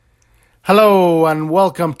Hello and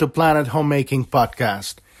welcome to Planet Homemaking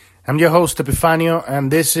Podcast. I'm your host Epifanio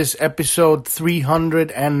and this is episode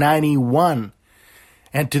 391.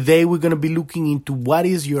 And today we're going to be looking into what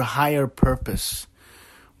is your higher purpose.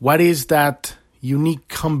 What is that unique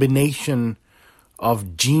combination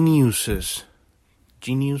of geniuses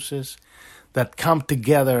that come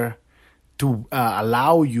together to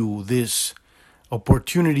allow you this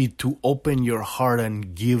opportunity to open your heart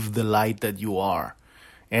and give the light that you are.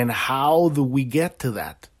 And how do we get to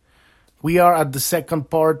that? We are at the second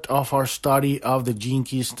part of our study of the Gene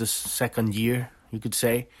Keys, the second year, you could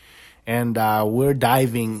say. And we're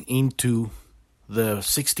diving into the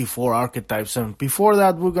 64 archetypes. And before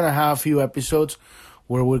that, we're going to have a few episodes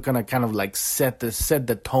where we're going to kind of like set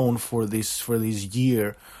the tone for this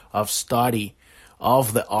year of study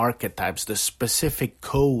of the archetypes, the specific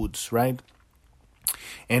codes, right?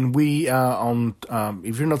 And we,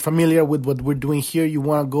 if you're not familiar with what we're doing here, you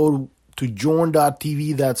want to go to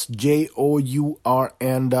journ.tv. That's JOURN.tv.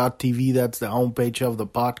 That's the homepage of the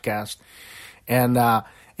podcast. And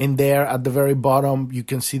in there at the very bottom, you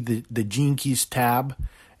can see the Gene Keys tab.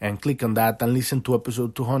 And click on that and listen to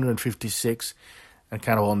episode 256 and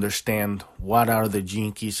kind of understand what are the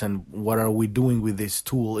Gene Keys and what are we doing with this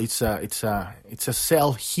tool. It's a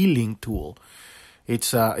self-healing tool.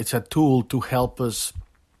 It's a tool to help us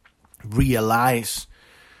realize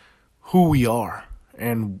who we are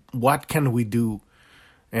and what can we do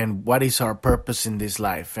and what is our purpose in this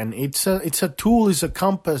life. And it's a tool, it's a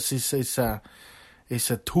compass, it's a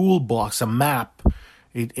toolbox, a map.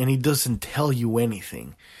 And it doesn't tell you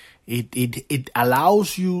anything. It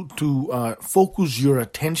allows you to focus your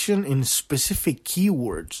attention in specific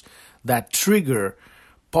keywords that trigger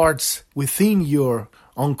parts within your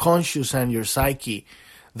unconscious and your psyche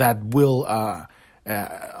that will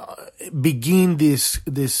begin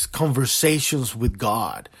these conversations with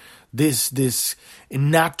God, this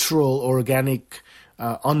natural organic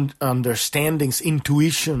understandings,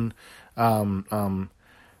 intuition, open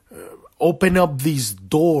up these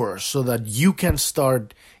doors so that you can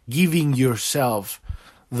start giving yourself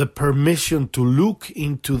the permission to look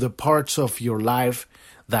into the parts of your life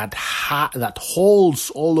that holds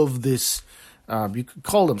all of this. You could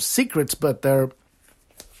call them secrets, but they're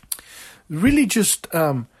really just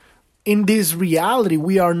in this reality.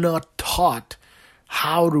 We are not taught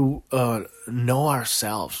how to know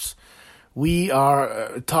ourselves. We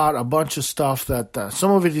are taught a bunch of stuff that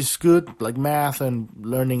some of it is good, like math and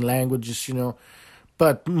learning languages,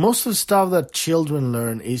 but most of the stuff that children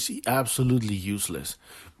learn is absolutely useless,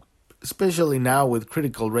 especially now with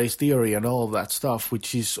critical race theory and all of that stuff,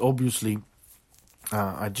 which is obviously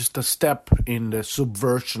just a step in the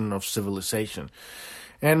subversion of civilization.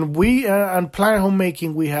 And we, on Planet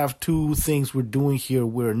Homemaking, we have two things we're doing here.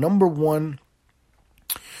 We're, number one,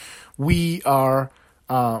 we are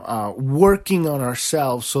working on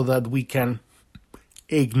ourselves so that we can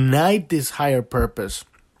ignite this higher purpose,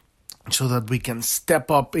 so that we can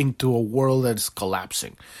step up into a world that is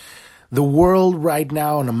collapsing. The world right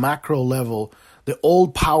now on a macro level, the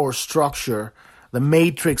old power structure, the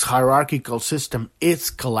matrix hierarchical system,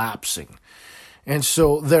 it's collapsing. And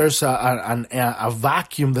so there's a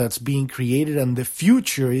vacuum that's being created, and the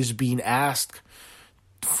future is being asked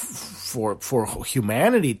for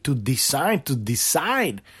humanity to decide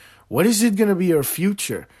what is it going to be our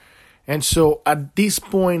future. And so at this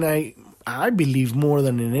point, I believe more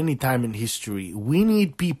than in any time in history, we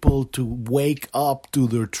need people to wake up to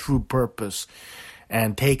their true purpose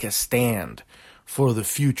and take a stand for the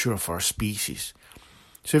future of our species.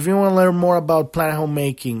 So if you want to learn more about Planet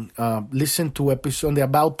Homemaking, listen to episode on the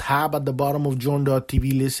About tab at the bottom of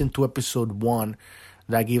journ.tv. Listen to episode 1.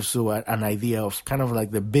 That gives you an idea of kind of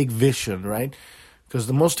like the big vision, right? Because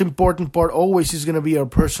the most important part always is going to be our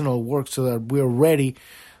personal work, so that we're ready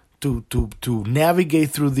to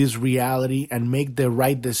navigate through this reality and make the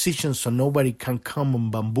right decisions, so nobody can come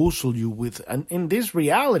and bamboozle you with. And in this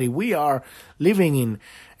reality, we are living in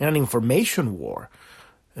an information war.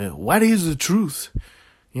 What is the truth?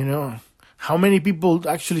 How many people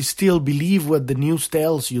actually still believe what the news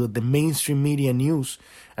tells you, the mainstream media news?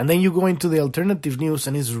 And then you go into the alternative news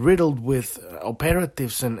and it's riddled with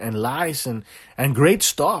operatives and lies and great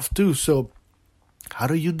stuff too. So how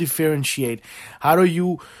do you differentiate? How do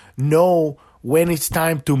you know when it's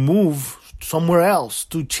time to move somewhere else,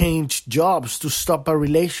 to change jobs, to stop a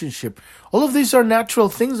relationship? All of these are natural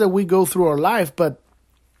things that we go through our life. But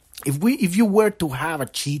if you were to have a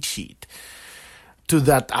cheat sheet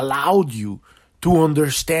that allowed you to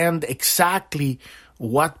understand exactly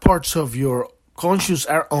what parts of your conscious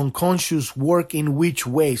or unconscious work in which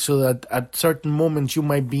way, so that at certain moments you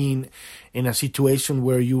might be in a situation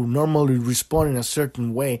where you normally respond in a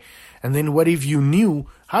certain way. And then what if you knew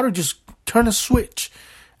how to just turn a switch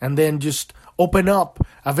and then just open up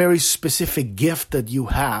a very specific gift that you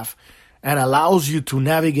have and allows you to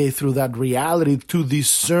navigate through that reality, to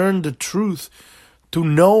discern the truth, to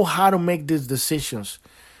know how to make these decisions.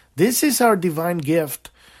 This is our divine gift.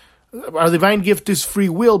 Our divine gift is free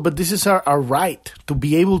will, but this is our right to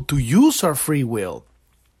be able to use our free will.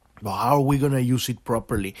 But how are we going to use it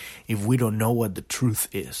properly if we don't know what the truth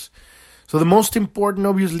is? So the most important,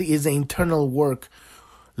 obviously, is the internal work.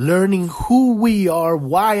 Learning who we are,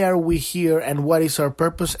 why are we here, and what is our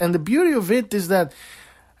purpose. And the beauty of it is that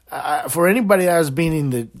for anybody that has been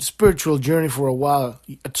in the spiritual journey for a while,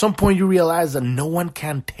 at some point you realize that no one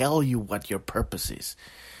can tell you what your purpose is.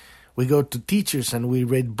 We go to teachers and we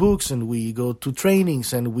read books and we go to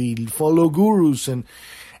trainings and we follow gurus and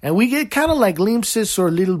we get kind of like glimpses or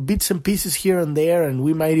little bits and pieces here and there, and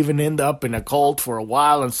we might even end up in a cult for a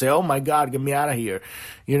while and say, oh my God, get me out of here.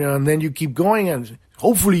 And then you keep going and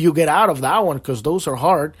hopefully you get out of that one, because those are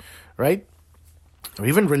hard, right? Or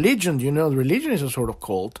even religion, religion is a sort of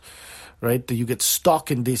cult, right? You get stuck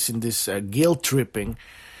in this guilt tripping.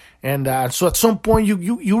 And so at some point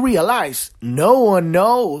you realize no one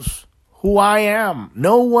knows who I am.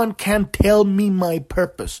 No one can tell me my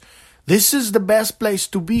purpose. This is the best place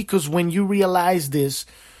to be, because when you realize this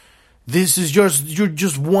is you're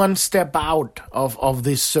just one step out of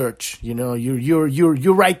this search.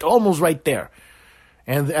 You're right, almost right there.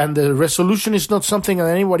 And the resolution is not something that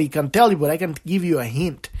anybody can tell you, but I can give you a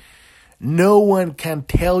hint. No one can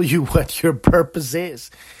tell you what your purpose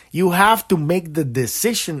is. You have to make the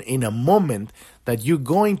decision in a moment that you're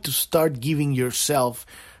going to start giving yourself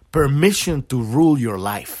permission to rule your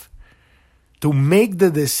life. To make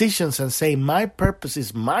the decisions and say, my purpose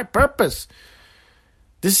is my purpose.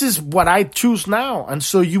 This is what I choose now. And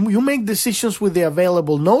so you make decisions with the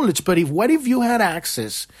available knowledge. But what if you had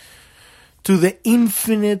access to the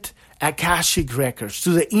infinite Akashic records, to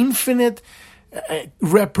the infinite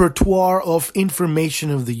repertoire of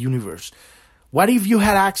information of the universe? What if you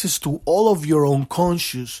had access to all of your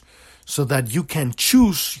unconscious so that you can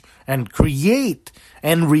choose and create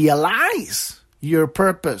and realize your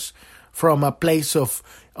purpose from a place of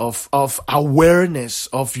awareness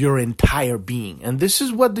of your entire being? And this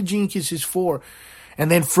is what the Gene Keys is for. And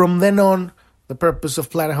then from then on, the purpose of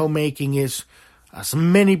Planet Homemaking is as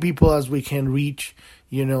many people as we can reach,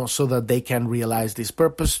 so that they can realize this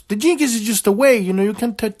purpose. The Gene Keys is just a way, you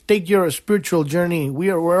can take your spiritual journey.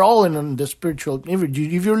 We're all in on the spiritual.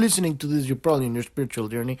 If you're listening to this, you're probably in your spiritual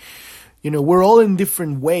journey. We're all in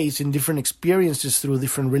different ways, in different experiences, through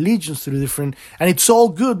different religions, and it's all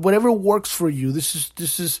good. Whatever works for you. This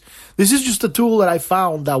is just a tool that I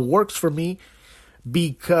found that works for me,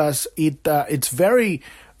 because it's very,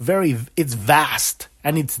 very, it's vast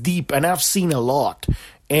and it's deep, and I've seen a lot.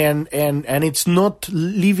 And it's not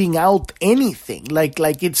leaving out anything, like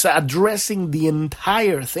it's addressing the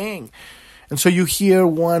entire thing. And so you hear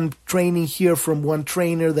one training here from one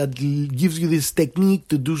trainer that gives you this technique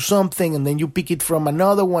to do something, and then you pick it from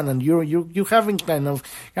another one, and you're having kind of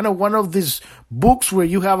one of these books where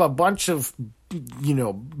you have a bunch of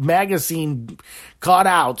magazine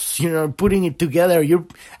cutouts, putting it together. And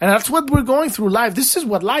that's what we're going through life. This is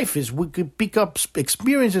what life is. We could pick up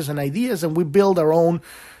experiences and ideas, and we build our own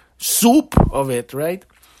soup of it, right?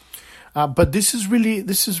 But this is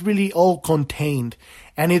really all contained.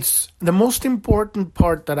 And it's the most important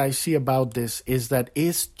part that I see about this is that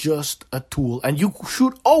it's just a tool. And you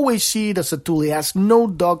should always see it as a tool. It has no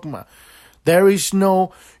dogma. There is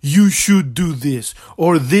no, you should do this,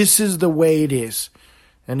 or this is the way it is.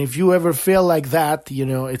 And if you ever feel like that,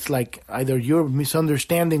 it's like either you're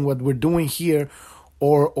misunderstanding what we're doing here,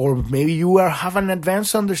 or maybe you have an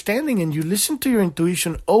advanced understanding and you listen to your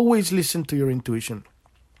intuition. Always listen to your intuition.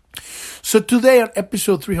 So today on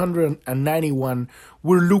episode 391,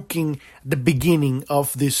 we're looking at the beginning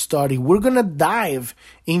of this study. We're going to dive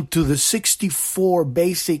into the 64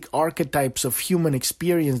 basic archetypes of human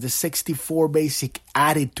experience, the 64 basic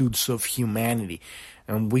attitudes of humanity.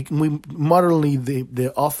 And we modernly,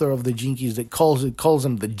 the author of the Gene Keys, calls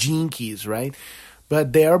them the Gene Keys, right?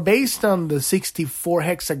 But they are based on the 64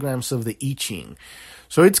 hexagrams of the I Ching.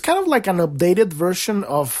 So it's kind of like an updated version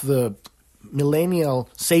of the millennial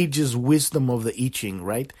sages' wisdom of the I Ching,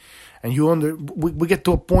 right? And we get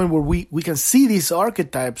to a point where we can see these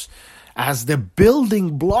archetypes as the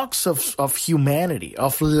building blocks of humanity,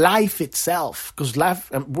 of life itself. Because life,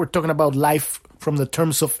 we're talking about life from the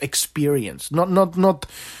terms of experience, not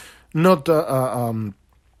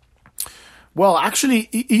Well, actually,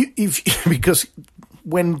 if because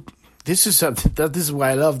when that is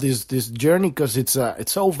why I love this journey, because it's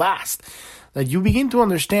so vast that you begin to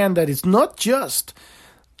understand that it's not just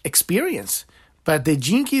experience, but the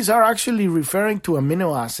gene keys are actually referring to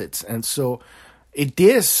amino acids, and so it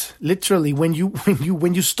is literally when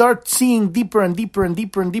you start seeing deeper and deeper and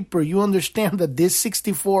deeper and deeper, you understand that these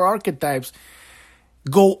 64 archetypes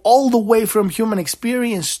go all the way from human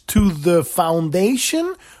experience to the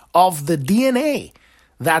foundation of the DNA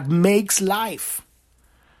that makes life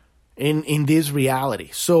in this reality.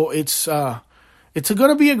 So it's going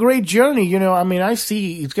to be a great journey. I mean, I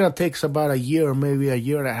see it's going to take about a year, maybe a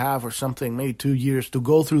year and a half or something, maybe 2 years to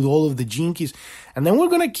go through all of the gene keys. And then we're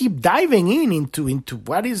going to keep diving into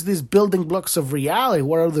what is this building blocks of reality?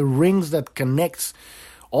 What are the rings that connects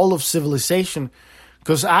all of civilization?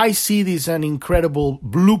 Because I see this an incredible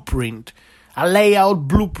blueprint, a layout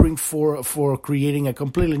blueprint for creating a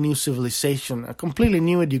completely new civilization, a completely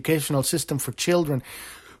new educational system for children,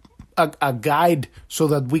 a guide so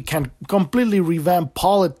that we can completely revamp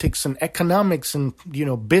politics and economics and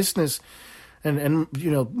business, and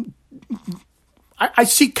I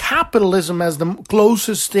see capitalism as the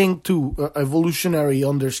closest thing to evolutionary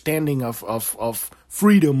understanding of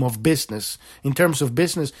freedom of business in terms of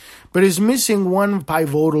business, but it's missing one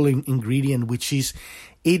pivotal ingredient, which is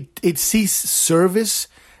it sees service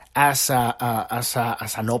as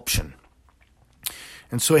an option.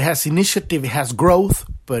 And so it has initiative, it has growth,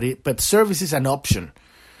 but service is an option.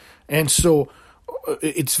 And so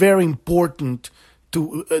it's very important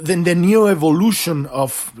to then the new evolution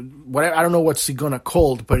of whatever, I don't know what's it gonna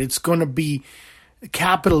called, but it's gonna be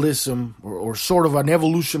capitalism or sort of an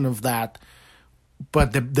evolution of that.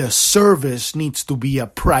 But the service needs to be a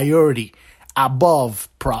priority above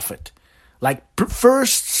profit. Like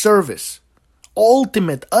first service,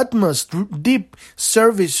 ultimate, utmost, deep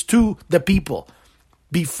service to the people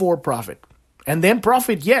before profit. And then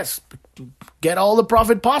profit, yes, get all the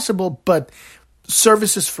profit possible, but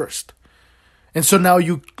services first. And so now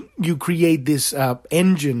you create this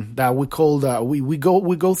engine that we call we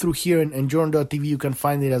go through here in Journ.tv. You can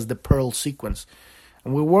find it as the Pearl sequence,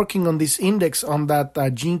 and we're working on this index on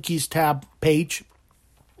that Gene Keys tab page,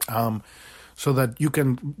 so that you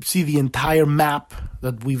can see the entire map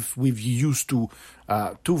that we've used to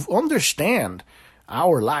understand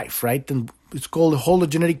our life, right? And it's called the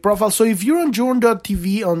hologenetic profile. So if you're on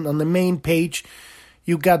Journ.tv on the main page,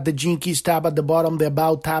 you got the Gene Keys tab at the bottom, the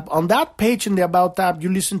About tab. On that page in the About tab, you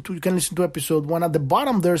can listen to episode 1. At the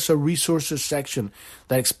bottom, there's a resources section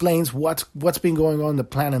that explains what's been going on the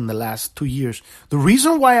planet in the last 2 years. The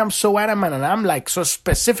reason why I'm so adamant and I'm like so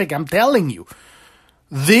specific, I'm telling you,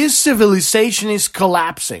 this civilization is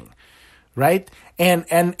collapsing, right? And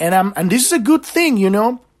this is a good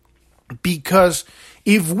thing, because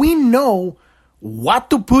if we know what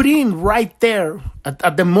to put in right there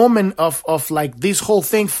at the moment of like this whole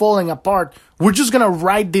thing falling apart, we're just gonna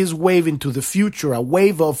ride this wave into the future, a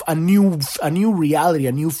wave of a new reality,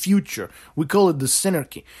 a new future. We call it the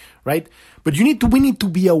synarchy, right? But we need to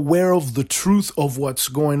be aware of the truth of what's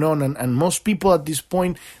going on, and most people at this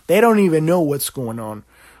point, they don't even know what's going on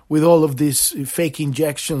with all of these fake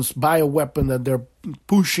injections, bioweapon that they're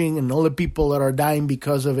pushing, and all the people that are dying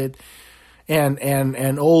because of it,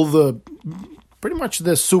 and all the pretty much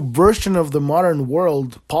the subversion of the modern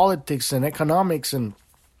world, politics and economics, and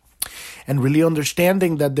really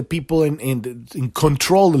understanding that the people in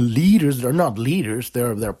control, the leaders, they're not leaders,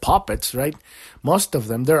 they're puppets, right? Most of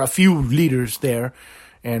them. There are a few leaders there,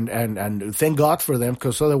 and thank God for them,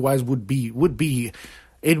 because otherwise it would be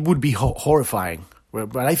horrifying.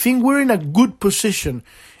 But I think we're in a good position.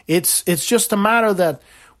 It's just a matter that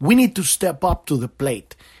we need to step up to the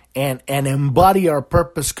plate and embody our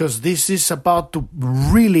purpose, because this is about to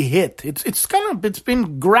really hit. It's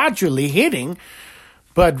been gradually hitting,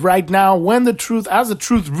 but right now, as the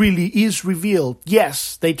truth really is revealed,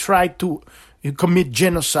 yes, they tried to commit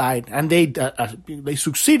genocide, and they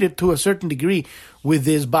succeeded to a certain degree with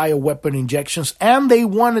these bioweapon injections, and they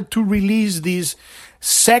wanted to release these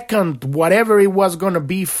second, whatever it was going to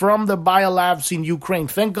be, from the biolabs in Ukraine.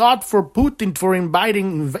 Thank God for Putin for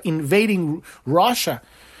invading Russia.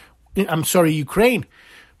 I'm sorry, Ukraine.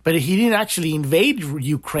 But he didn't actually invade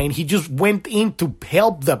Ukraine. He just went in to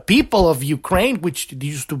help the people of Ukraine, which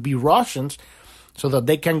used to be Russians, so that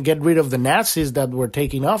they can get rid of the Nazis that were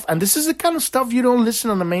taking off. And this is the kind of stuff you don't listen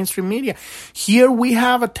on the mainstream media. Here we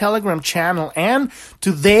have a Telegram channel, and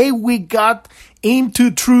today we got into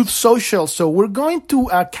Truth Social. So we're going to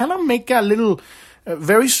kind of make a little...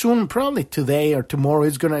 very soon, probably today or tomorrow,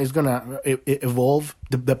 it's gonna evolve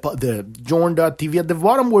the Journ.tv. At the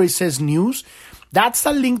bottom where it says news, That's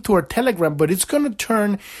a link to our Telegram, but it's going to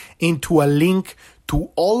turn into a link to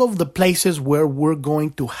all of the places where we're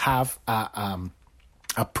going to have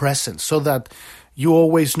a presence, so that you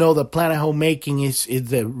always know that Planet Homemaking is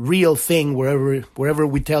the real thing wherever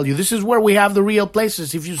we tell you. This is where we have the real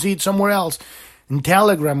places. If you see it somewhere else, in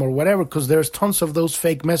Telegram or whatever, because there's tons of those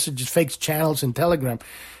fake messages, fake channels in Telegram,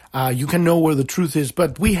 you can know where the truth is.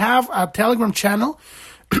 But we have a Telegram channel.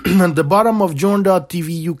 At the bottom of Journ.tv,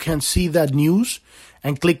 you can see that news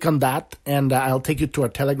and click on that, and I'll take you to our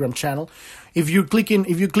Telegram channel. If you click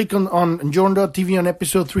on Journ.tv on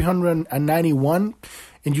episode 391,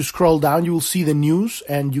 and you scroll down, you will see the news,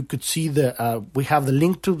 and you could see we have the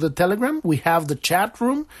link to the Telegram, we have the chat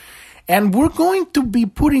room, and we're going to be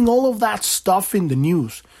putting all of that stuff in the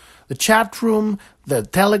news. The chat room, the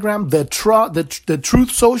Telegram, the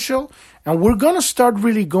Truth Social, and we're going to start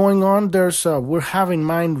really going on. We're having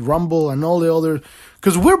Mind Rumble and all the other,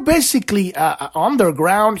 because we're basically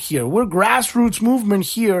underground here. We're grassroots movement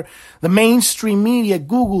here. The mainstream media,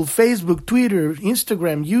 Google, Facebook, Twitter,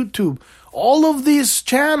 Instagram, YouTube, all of these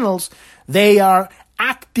channels, they are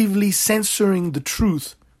actively censoring the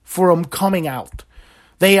truth from coming out.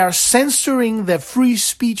 They are censoring the free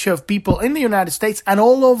speech of people in the United States and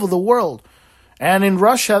all over the world. And in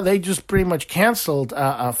Russia, they just pretty much canceled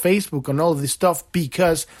Facebook and all of this stuff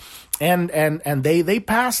because, and they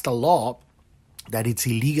passed a law that it's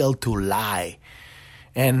illegal to lie.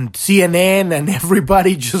 And CNN and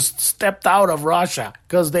everybody just stepped out of Russia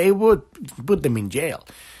because they would put them in jail.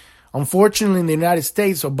 Unfortunately, in the United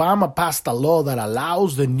States, Obama passed a law that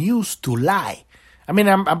allows the news to lie. I mean,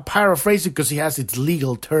 I'm paraphrasing because he has its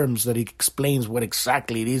legal terms that he explains what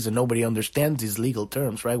exactly it is, and nobody understands his legal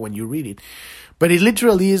terms, right, when you read it. But it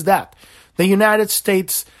literally is that. The United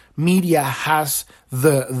States media has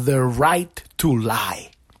the right to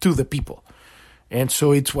lie to the people. And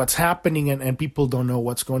so it's what's happening, and people don't know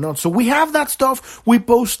what's going on. So we have that stuff. We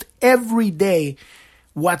post every day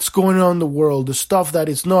what's going on in the world, the stuff that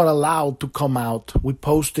is not allowed to come out. We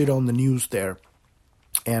post it on the news there.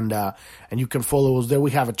 And you can follow us there.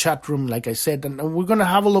 We have a chat room, like I said, and we're going to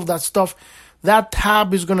have all of that stuff. That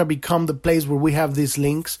tab is going to become the place where we have these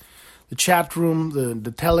links, the chat room,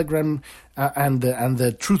 the Telegram, and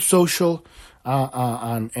the Truth Social,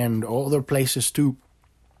 and other places too.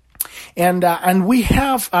 And we're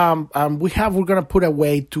going to put a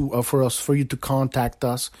way to for you to contact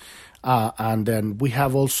us, and then we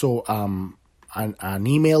have also an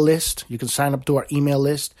email list. You can sign up to our email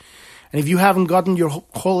list. And if you haven't gotten your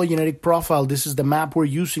hologenetic profile, this is the map we're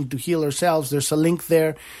using to heal ourselves. There's a link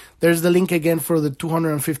there. There's the link again for the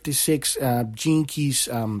 256 Gene Keys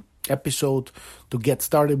episode to get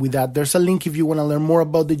started with that. There's a link if you want to learn more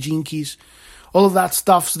about the Gene Keys. All of that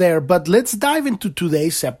stuff's there. But let's dive into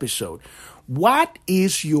today's episode. What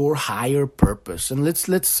is your higher purpose? And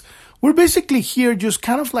we're basically here just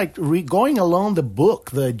kind of like going along the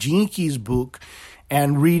book, the Gene Keys book,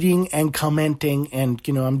 and reading and commenting, and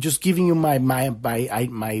I'm just giving you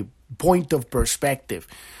my point of perspective.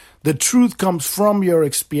 The truth comes from your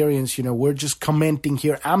experience. We're just commenting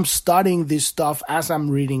here. I'm studying this stuff as I'm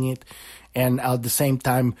reading it, and at the same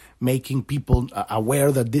time making people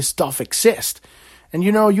aware that this stuff exists. And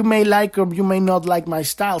you may like or you may not like my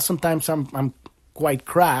style. Sometimes I'm quite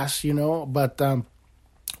crass,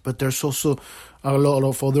 but there's also a lot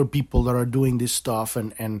of other people that are doing this stuff,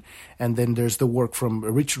 and then there's the work from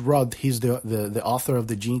Richard Rudd. He's the author of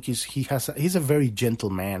the Gene Keys. He's a very gentle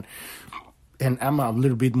man, and I'm a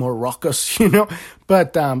little bit more raucous,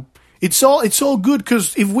 But it's all good,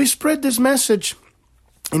 because if we spread this message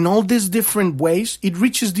in all these different ways, it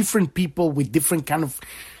reaches different people with different kind of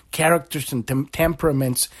characters and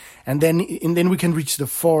temperaments, and then we can reach the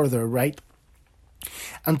farther, right?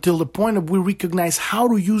 Until the point that we recognize how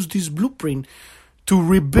to use this blueprint to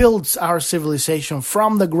rebuild our civilization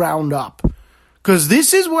from the ground up. Because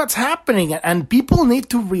this is what's happening, and people need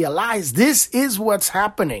to realize this is what's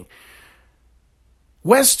happening.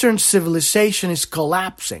 Western civilization is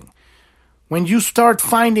collapsing. When you start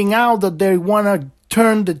finding out that they want to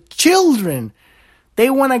turn the children,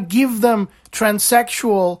 they want to give them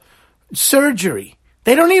transsexual surgery.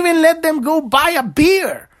 They don't even let them go buy a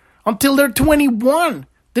beer until they're 21.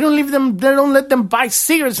 They don't let them buy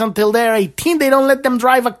cigarettes until they're 18. They don't let them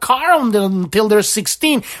drive a car until they're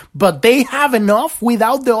 16. But they have enough,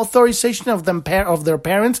 without the authorization of their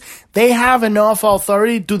parents, they have enough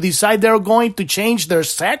authority to decide they're going to change their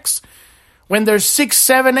sex when they're 6,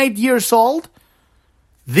 7, 8 years old.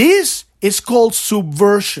 This is called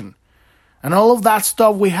subversion. And all of that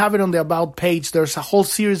stuff, we have it on the About page. There's a whole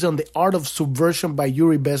series on the art of subversion by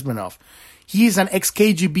Yuri Bezmenov. He is an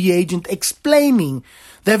ex-KGB agent explaining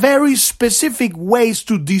the very specific ways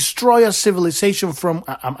to destroy a civilization from,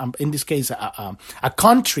 in this case, a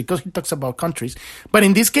country, because he talks about countries. But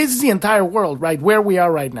in this case, it's the entire world, right? Where we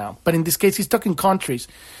are right now. But in this case, he's talking countries,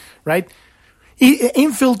 right?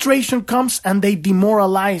 Infiltration comes and they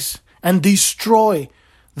demoralize and destroy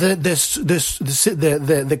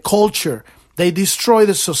the culture. They destroy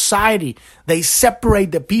the society. They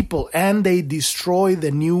separate the people, and they destroy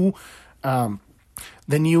the new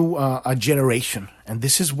generation. And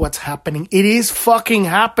this is what's happening. It is fucking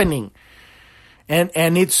happening.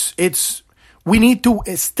 And it's we need to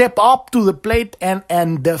step up to the plate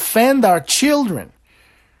and defend our children,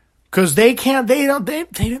 because they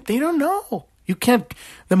don't know. You can't.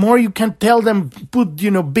 The more you can tell them, put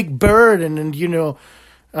Big Bird and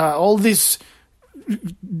all these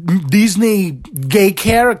Disney gay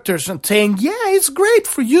characters, and saying, yeah, it's great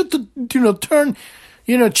for you to turn,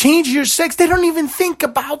 change your sex. They don't even think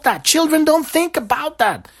about that. Children don't think about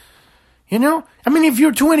that. I mean, if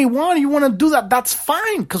you're 21, you want to do that, that's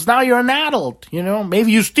fine, because now you're an adult.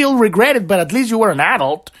 Maybe you still regret it, but at least you were an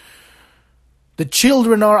adult.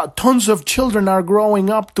 Tons of children are growing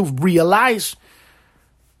up to realize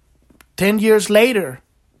 10 years later,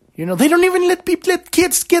 they don't even let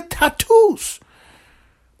kids get tattoos,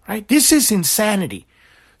 right? This is insanity.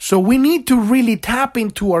 So we need to really tap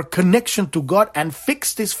into our connection to God and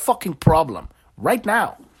fix this fucking problem right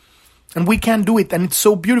now. And we can do it, and it's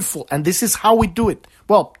so beautiful. And this is how we do it.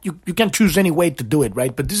 Well, you can choose any way to do it,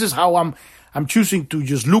 right? But this is how I'm choosing to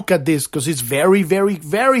just look at this, because it's very, very,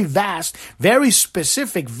 very vast, very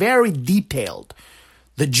specific, very detailed.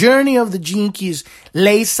 The journey of the Gene Keys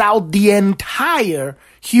lays out the entire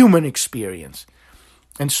human experience.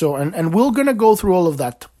 And so, and we're going to go through all of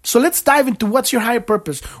that. So let's dive into what's your higher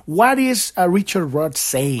purpose. What is Richard Rudd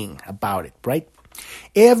saying about it, right?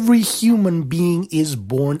 Every human being is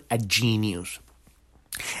born a genius.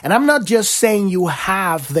 And I'm not just saying you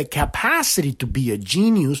have the capacity to be a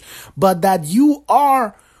genius, but that you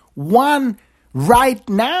are one right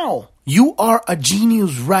now. You are a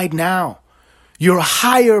genius right now. Your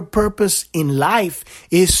higher purpose in life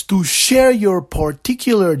is to share your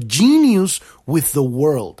particular genius with the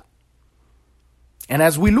world. And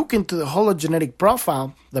as we look into the hologenetic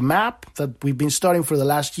profile, the map that we've been studying for the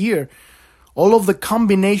last year, all of the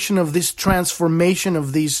combination of this transformation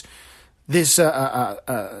of these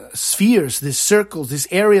spheres, these circles, these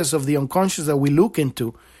areas of the unconscious that we look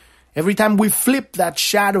into, every time we flip that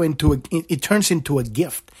shadow it turns into a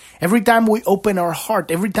gift. Every time we open our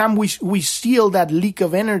heart, every time we seal that leak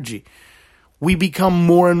of energy, we become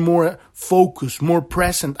more and more focused, more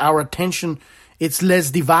present. Our attention, it's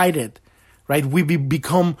less divided, right? We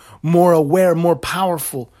become more aware, more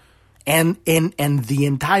powerful. And the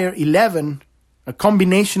entire 11, a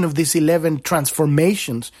combination of these 11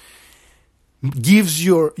 transformations, gives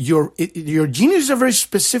your genius a very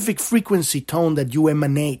specific frequency tone that you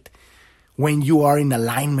emanate when you are in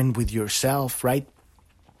alignment with yourself, right?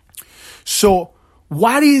 So,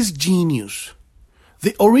 what is genius?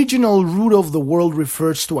 The original root of the word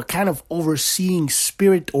refers to a kind of overseeing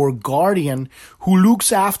spirit or guardian who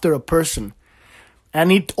looks after a person.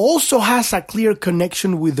 And it also has a clear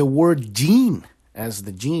connection with the word gene, as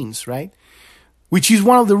the genes, right? Which is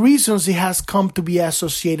one of the reasons it has come to be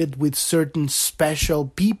associated with certain special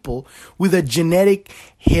people with a genetic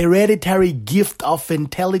hereditary gift of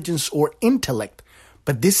intelligence or intellect.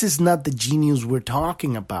 But this is not the genius we're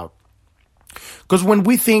talking about. Because when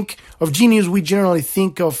we think of genius, we generally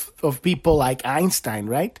think of people like Einstein,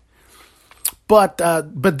 right? But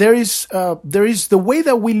there is the way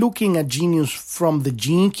that we're looking at genius from the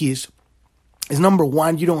Gene Keys is, number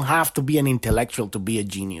one, you don't have to be an intellectual to be a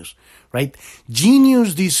genius, right?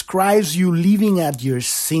 Genius describes you living at your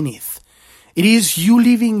zenith. It is you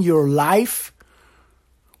living your life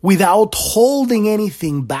without holding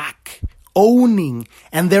anything back, owning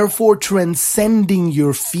and therefore transcending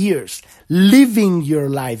your fears, living your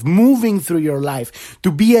life, moving through your life.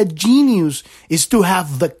 To be a genius is to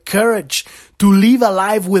have the courage to live a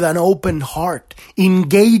life with an open heart,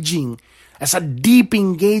 engaging, as a deep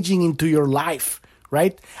engaging into your life,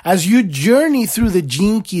 right? As you journey through the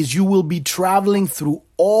Gene Keys, you will be traveling through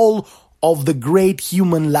all of the great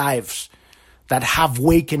human lives that have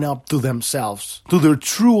waken up to themselves, to their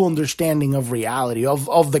true understanding of reality,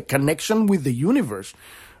 of the connection with the universe,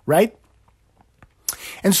 right?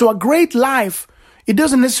 And so a great life, it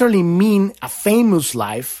doesn't necessarily mean a famous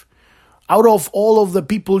life. Out of all of the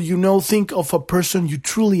people you know, think of a person you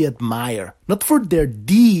truly admire, not for their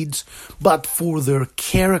deeds, but for their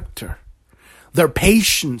character. their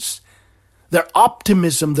patience, their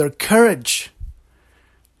optimism, their courage,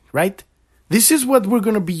 right? This is what we're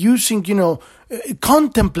going to be using,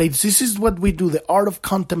 contemplate. This is what we do, the art of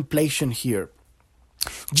contemplation here.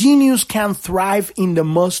 Genius can thrive in the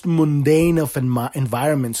most mundane of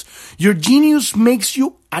environments. Your genius makes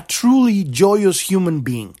you a truly joyous human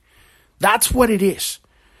being. That's what it is.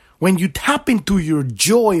 When you tap into your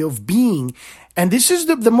joy of being, and this is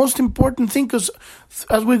the most important thing, because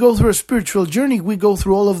as we go through a spiritual journey, we go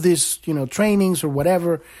through all of these, trainings or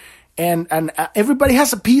whatever, and everybody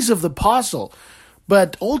has a piece of the puzzle.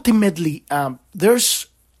 But ultimately, there's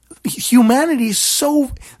humanity is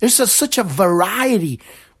such a variety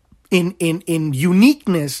in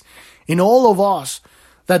uniqueness in all of us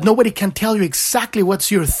that nobody can tell you exactly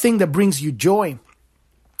what's your thing that brings you joy.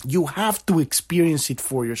 You have to experience it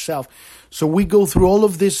for yourself. So we go through all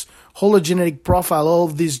of this hologenetic profile, all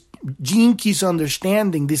of this gene keys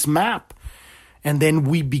understanding, this map, and then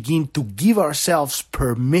we begin to give ourselves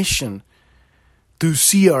permission to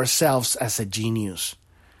see ourselves as a genius.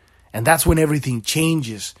 And that's when everything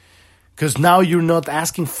changes. Because now you're not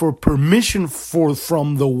asking for permission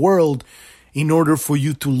from the world in order for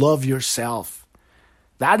you to love yourself.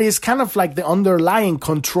 That is kind of like the underlying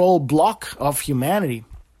control block of humanity.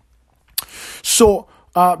 So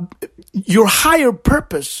your higher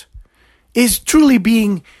purpose is truly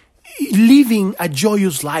living a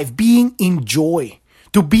joyous life, being in joy,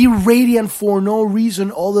 to be radiant for no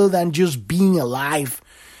reason other than just being alive.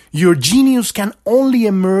 Your genius can only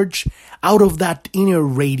emerge out of that inner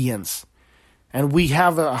radiance. And we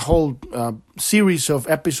have a whole series of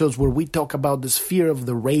episodes where we talk about the sphere of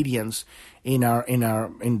the radiance in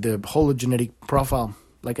the hologenetic profile.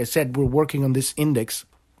 Like I said, we're working on this index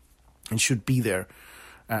and should be there.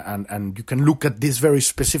 And you can look at this very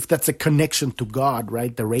specific, that's a connection to God,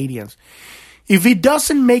 right? The radiance. If it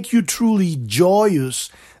doesn't make you truly joyous,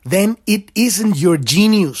 then it isn't your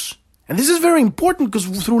genius. And this is very important because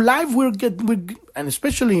through life and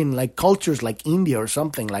especially in like cultures like India or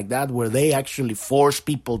something like that, where they actually force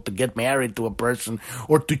people to get married to a person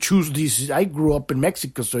or to choose these. I grew up in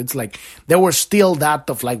Mexico, so it's like there was still that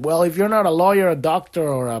of like, well, if you're not a lawyer, a doctor,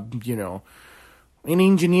 or an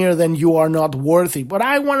engineer, then you are not worthy. But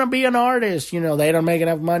I want to be an artist. They don't make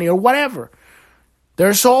enough money or whatever.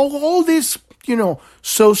 There's all these,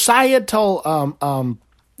 societal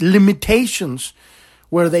limitations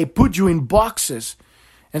where they put you in boxes.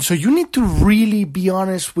 And so you need to really be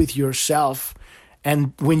honest with yourself.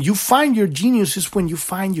 And when you find your genius is when you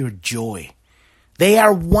find your joy. They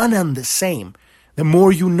are one and the same. The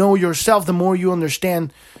more you know yourself, the more you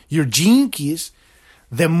understand your gene keys,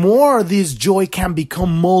 the more this joy can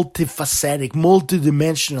become multifaceted,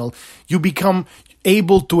 multidimensional. You become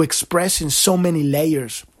able to express in so many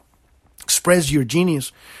layers. Express your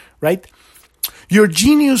genius, right? Your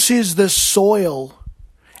genius is the soil,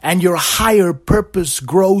 and your higher purpose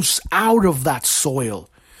grows out of that soil.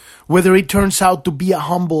 Whether it turns out to be a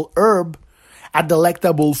humble herb, a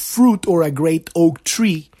delectable fruit, or a great oak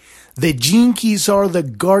tree, the gene keys are the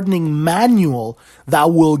gardening manual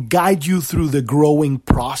that will guide you through the growing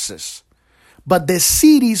process. But the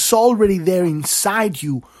seed is already there inside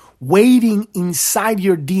you, waiting inside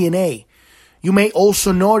your DNA. You may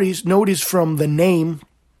also notice from the name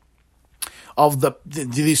of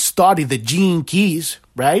this study, the gene keys,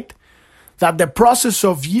 right? That the process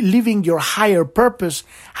of living your higher purpose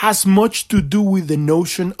has much to do with the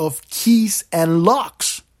notion of keys and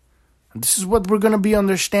locks. And this is what we're going to be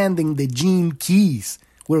understanding, the gene keys.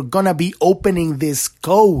 We're going to be opening this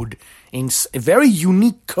code, in a very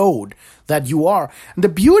unique code that you are. And the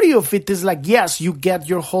beauty of it is like, yes, you get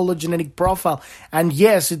your hologenetic profile. And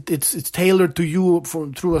yes, it's tailored to you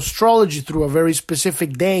through astrology, through a very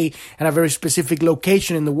specific day and a very specific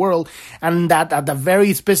location in the world. And that at a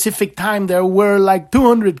very specific time, there were like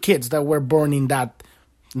 200 kids that were born in that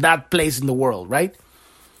place in the world, right?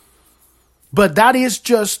 But that is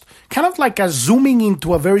just kind of like a zooming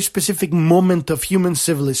into a very specific moment of human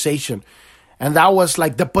civilization. And that was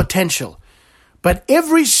like the potential. But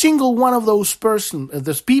every single one of those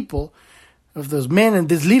people, of those men and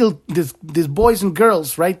these boys and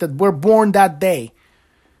girls, right, that were born that day,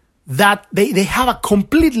 that they have a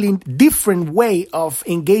completely different way of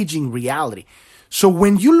engaging reality. So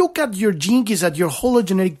when you look at your gene keys, at your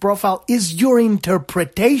hologenetic profile, is your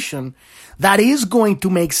interpretation that is going to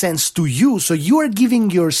make sense to you. So you are giving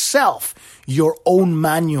yourself your own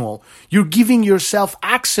manual. You're giving yourself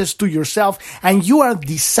access to yourself, and you are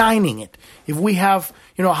designing it. If we have,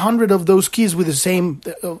 100 of those kids with the same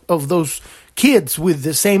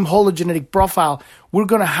hologenetic profile, we're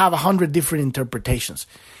going to have 100 different interpretations.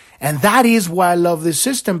 And that is why I love this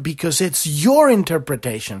system, because it's your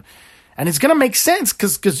interpretation. And it's going to make sense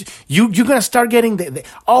because you're going to start getting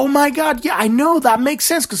oh my God, yeah, I know that makes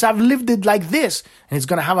sense because I've lived it like this. And it's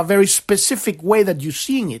going to have a very specific way that you're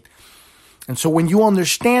seeing it. And so when you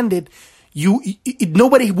understand it,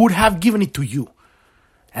 nobody would have given it to you.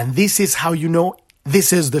 And this is how you know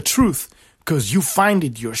this is the truth, because you find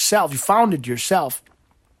it yourself. You found it yourself.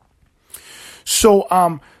 So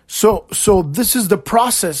this is the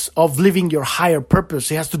process of living your higher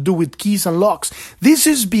purpose. It has to do with keys and locks. This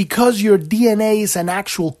is because your DNA is an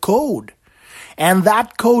actual code. And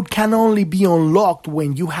that code can only be unlocked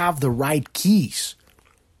when you have the right keys.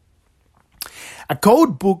 A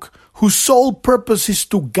code book whose sole purpose is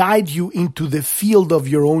to guide you into the field of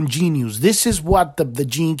your own genius. This is what the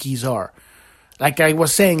gene keys are. Like I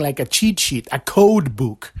was saying, like a cheat sheet, a code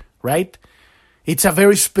book, right? It's a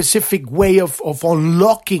very specific way of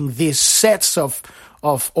unlocking these sets of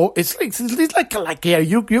it's like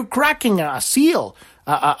you're cracking a seal,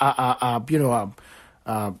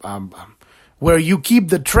 where you keep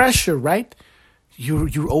the treasure, right?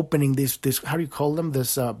 You're opening this how do you call them?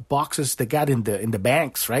 This boxes they got in the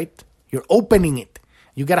banks, right? You're opening it.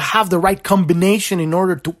 You got to have the right combination in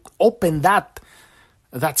order to open that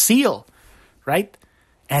seal, right?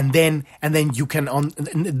 And then you can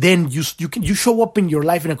you show up in your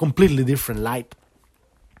life in a completely different light.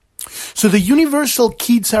 So the universal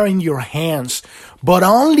keys are in your hands, but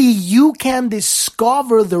only you can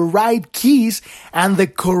discover the right keys and the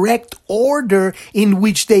correct order in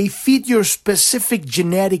which they fit your specific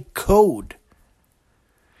genetic code.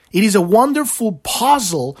 It is a wonderful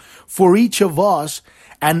puzzle for each of us,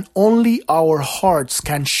 and only our hearts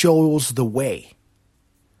can show us the way.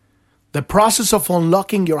 The process of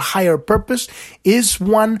unlocking your higher purpose is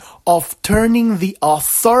one of turning the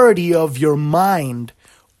authority of your mind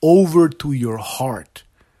over to your heart.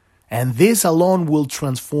 And this alone will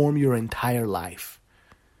transform your entire life.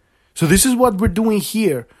 So this is what we're doing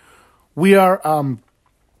here. We are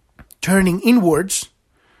turning inwards,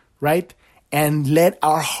 right? And let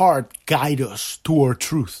our heart guide us to our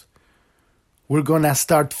truth. We're going to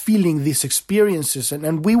start feeling these experiences.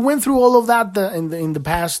 And we went through all of that in the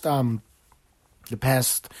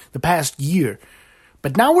past year.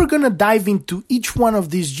 But now we're going to dive into each one of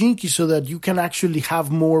these gene keys so that you can actually have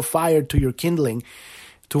more fire to your kindling,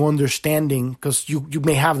 to understanding, because you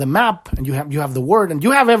may have the map and you have the word and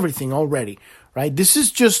you have everything already, right? This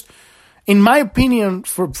is just, in my opinion,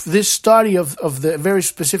 for this study of the very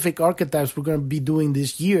specific archetypes we're going to be doing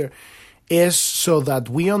this year, is so that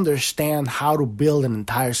we understand how to build an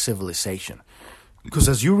entire civilization. Because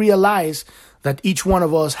as you realize that each one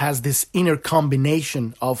of us has this inner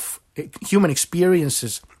combination of human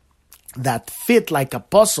experiences that fit like a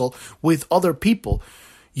puzzle with other people,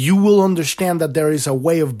 you will understand that there is a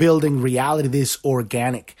way of building reality that is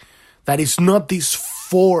organic, that is not this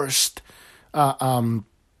forced,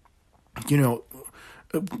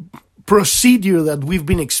 procedure that we've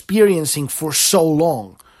been experiencing for so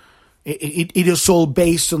long. It is all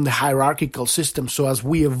based on the hierarchical system. So as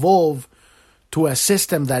we evolve to a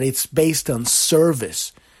system that it's based on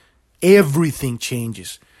service, everything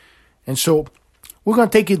changes. And so we're going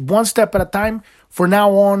to take it one step at a time. For now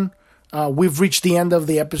on, we've reached the end of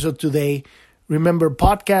the episode today. Remember,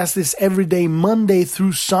 podcast is every day, Monday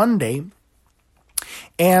through Sunday.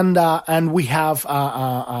 And we have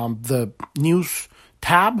the news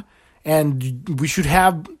tab. And we should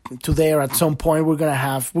have today or at some point, we're going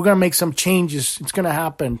to make some changes. It's going to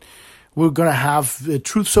happen. We're going to have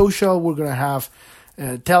Truth Social. We're going to have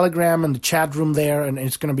Telegram and the chat room there. And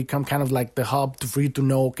it's going to become kind of like the hub for you to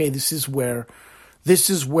know, okay, this is where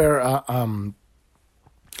you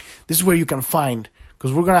can find,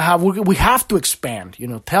 because we have to expand.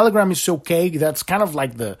 Telegram is okay. That's kind of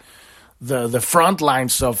like the front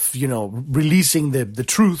lines of, releasing the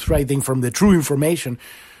truth, right thing from the true information.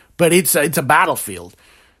 But it's a battlefield.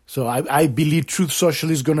 So I believe Truth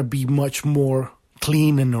Social is going to be much more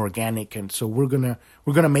clean and organic, and so we're gonna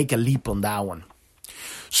make a leap on that one.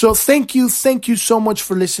 So thank you so much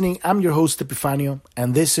for listening. I'm your host Epifanio,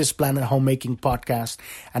 and this is Planet Homemaking Podcast,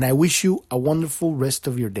 and I wish you a wonderful rest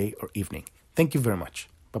of your day or evening. Thank you very much.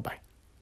 Bye-bye.